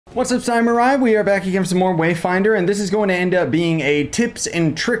What's up, Samurai? We are back again for some more Wayfinder, and this is going to end up being a tips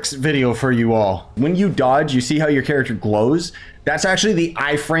and tricks video for you all. When you dodge, you see how your character glows? That's actually the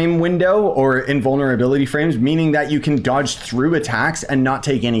iframe window, or invulnerability frames, meaning that you can dodge through attacks and not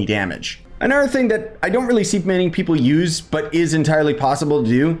take any damage. Another thing that I don't really see many people use, but is entirely possible to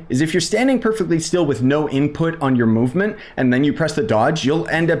do, is if you're standing perfectly still with no input on your movement, and then you press the dodge, you'll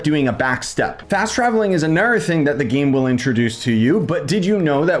end up doing a backstep. Fast traveling is another thing that the game will introduce to you, but did you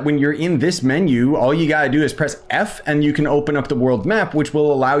know that when you're in this menu, all you gotta do is press F, and you can open up the world map, which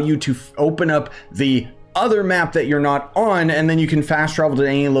will allow you to open up the other map that you're not on, and then you can fast travel to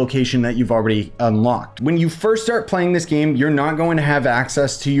any location that you've already unlocked. When you first start playing this game, you're not going to have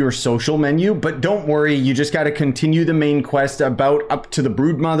access to your social menu, but don't worry, you just got to continue the main quest about up to the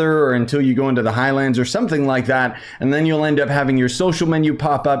Broodmother or until you go into the Highlands or something like that, and then you'll end up having your social menu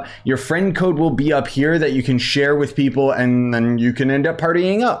pop up. Your friend code will be up here that you can share with people, and then you can end up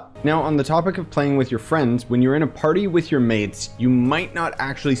partying up. Now, on the topic of playing with your friends, when you're in a party with your mates, you might not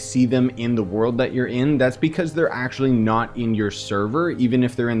actually see them in the world that you're in. That's because they're actually not in your server, even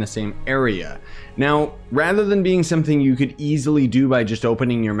if they're in the same area. Now, rather than being something you could easily do by just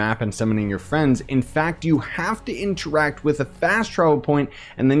opening your map and summoning your friends, in fact, you have to interact with a fast travel point,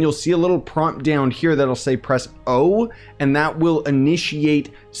 and then you'll see a little prompt down here that'll say press O, and that will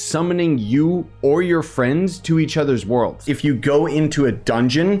initiate summoning you or your friends to each other's worlds. If you go into a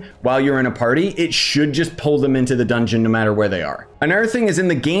dungeon while you're in a party, it should just pull them into the dungeon no matter where they are. Another thing is in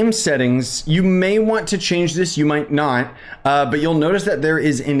the game settings, you may want to change this, you might not, but you'll notice that there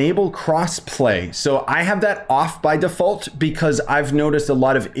is enable crossplay. So I have that off by default because I've noticed a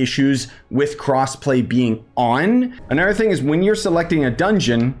lot of issues with crossplay being on. Another thing is when you're selecting a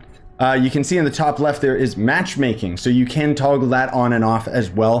dungeon, you can see in the top left there is matchmaking, so you can toggle that on and off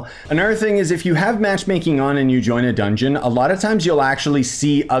as well. Another thing is if you have matchmaking on and you join a dungeon, a lot of times you'll actually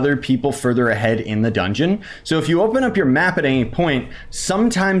see other people further ahead in the dungeon. So if you open up your map at any point,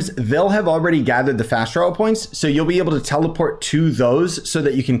 sometimes they'll have already gathered the fast travel points, so you'll be able to teleport to those so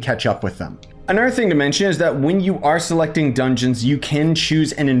that you can catch up with them. Another thing to mention is that when you are selecting dungeons, you can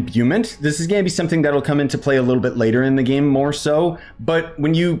choose an imbuement. This is going to be something that'll come into play a little bit later in the game more so, but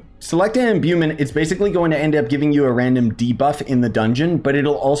when you select an imbuement, it's basically going to end up giving you a random debuff in the dungeon, but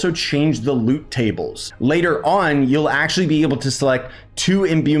it'll also change the loot tables. Later on, you'll actually be able to select 2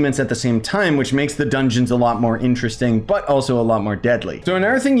 imbuements at the same time, which makes the dungeons a lot more interesting, but also a lot more deadly. So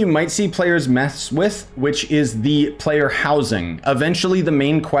another thing you might see players mess with, which is the player housing. Eventually, the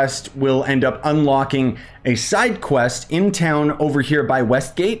main quest will end up unlocking a side quest in town over here by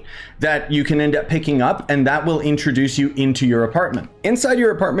Westgate that you can end up picking up, and that will introduce you into your apartment. Inside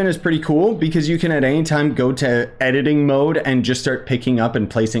your apartment is pretty cool because you can at any time go to editing mode and just start picking up and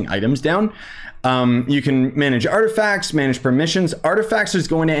placing items down. You can manage artifacts, manage permissions. Artifacts is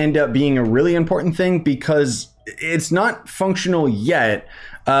going to end up being a really important thing because it's not functional yet,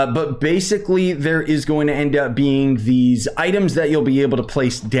 but basically there is going to end up being these items that you'll be able to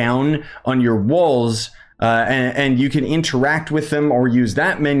place down on your walls, and you can interact with them or use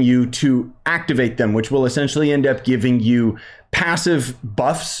that menu to activate them, which will essentially end up giving you passive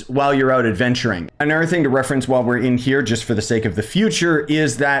buffs while you're out adventuring. Another thing to reference while we're in here, just for the sake of the future,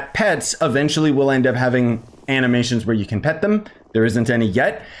 is that pets eventually will end up having animations where you can pet them. There isn't any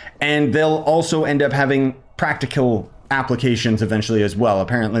yet. And they'll also end up having practical applications eventually as well.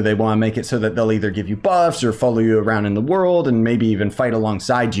 Apparently they want to make it so that they'll either give you buffs or follow you around in the world and maybe even fight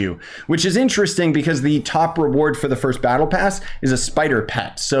alongside you, which is interesting because the top reward for the first battle pass is a spider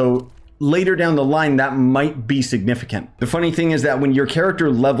pet. So later down the line, that might be significant. The funny thing is that when your character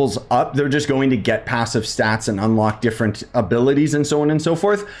levels up, they're just going to get passive stats and unlock different abilities and so on and so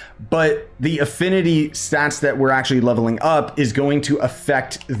forth. But the affinity stats that we're actually leveling up is going to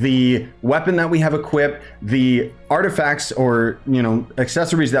affect the weapon that we have equipped, the artifacts or,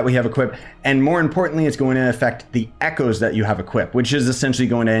 accessories that we have equipped, and more importantly, it's going to affect the echoes that you have equipped, which is essentially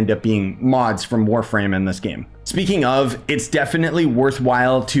going to end up being mods from Warframe in this game. Speaking of, it's definitely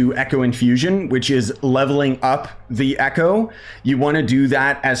worthwhile to Echo Infusion, which is leveling up the Echo. You want to do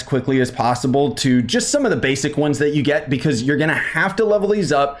that as quickly as possible to just some of the basic ones that you get, because you're going to have to level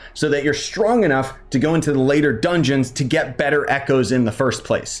these up so that you're strong enough to go into the later dungeons to get better echoes in the first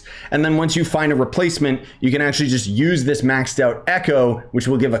place. And then once you find a replacement, you can actually just use this maxed out Echo, which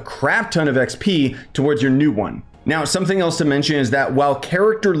will give a crap ton of XP towards your new one. Now, something else to mention is that while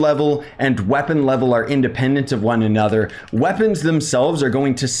character level and weapon level are independent of one another, weapons themselves are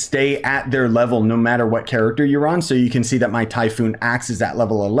going to stay at their level no matter what character you're on. So you can see that my Typhoon Axe is at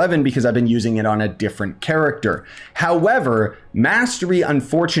level 11 because I've been using it on a different character. However, Mastery,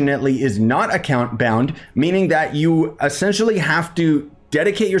 unfortunately, is not account bound, meaning that you essentially have to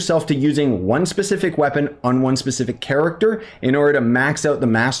dedicate yourself to using one specific weapon on one specific character in order to max out the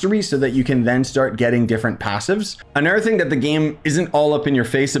mastery so that you can then start getting different passives. Another thing that the game isn't all up in your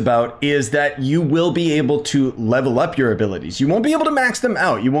face about is that you will be able to level up your abilities. You won't be able to max them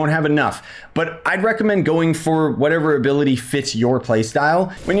out. You won't have enough, but I'd recommend going for whatever ability fits your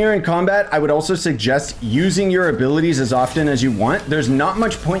playstyle. When you're in combat, I would also suggest using your abilities as often as you want. There's not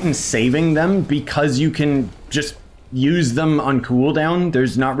much point in saving them because you can just use them on cooldown.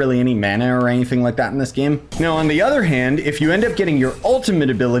 There's not really any mana or anything like that in this game. Now, on the other hand, if you end up getting your ultimate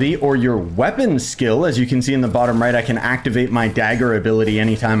ability or your weapon skill, as you can see in the bottom right, I can activate my dagger ability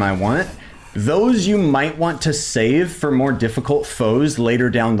anytime I want. Those you might want to save for more difficult foes later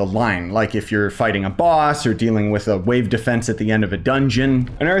down the line, like if you're fighting a boss or dealing with a wave defense at the end of a dungeon.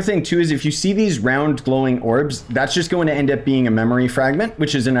 Another thing too is if you see these round glowing orbs, that's just going to end up being a memory fragment,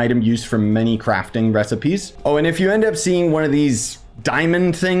 which is an item used for many crafting recipes. Oh, and if you end up seeing one of these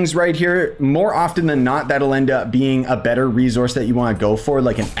diamond things right here, more often than not, that'll end up being a better resource that you want to go for,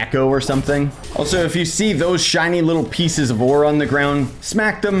 like an echo or something. Also, if you see those shiny little pieces of ore on the ground,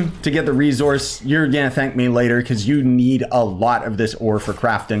 smack them to get the resource. You're gonna thank me later because you need a lot of this ore for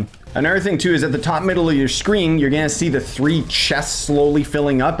crafting. Another thing too is at the top middle of your screen, you're gonna see the 3 chests slowly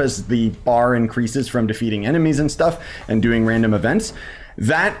filling up as the bar increases from defeating enemies and stuff and doing random events.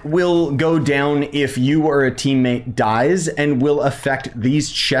 That will go down if you or a teammate dies and will affect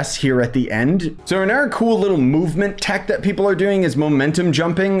these chests here at the end. So another cool little movement tech that people are doing is momentum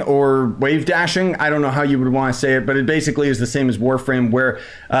jumping or wave dashing. I don't know how you would want to say it, but it basically is the same as Warframe, where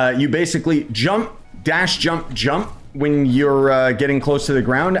you basically jump, dash, jump, jump when you're getting close to the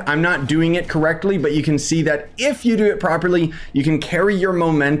ground. I'm not doing it correctly, but you can see that if you do it properly, you can carry your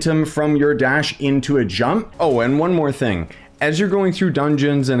momentum from your dash into a jump. Oh, and one more thing. As you're going through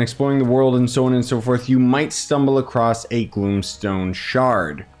dungeons and exploring the world and so on and so forth, you might stumble across a Gloomstone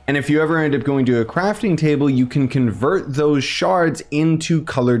shard. And if you ever end up going to a crafting table, you can convert those shards into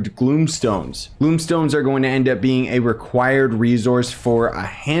colored Gloomstones. Gloomstones are going to end up being a required resource for a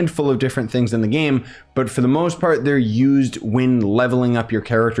handful of different things in the game, but for the most part, they're used when leveling up your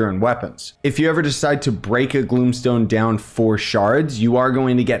character and weapons. If you ever decide to break a Gloomstone down for shards, you are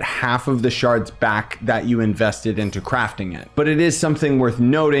going to get half of the shards back that you invested into crafting it. But it is something worth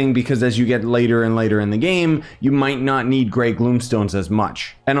noting because as you get later and later in the game, you might not need gray Gloomstones as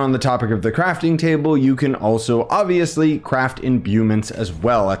much. And on the topic of the crafting table, you can also obviously craft imbuements as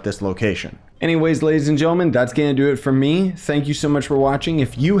well at this location. Anyways, ladies and gentlemen, that's going to do it for me. Thank you so much for watching.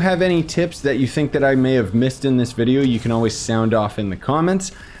 If you have any tips that you think that I may have missed in this video, you can always sound off in the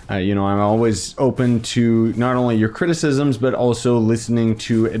comments. You know, I'm always open to not only your criticisms, but also listening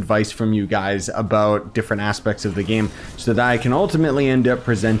to advice from you guys about different aspects of the game so that I can ultimately end up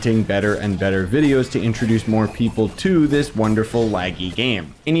presenting better and better videos to introduce more people to this wonderful laggy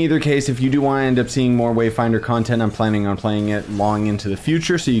game. In either case, if you do want to end up seeing more Wayfinder content, I'm planning on playing it long into the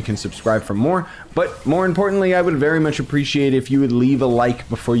future, so you can subscribe for more. But more importantly, I would very much appreciate if you would leave a like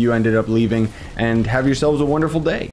before you ended up leaving, and have yourselves a wonderful day.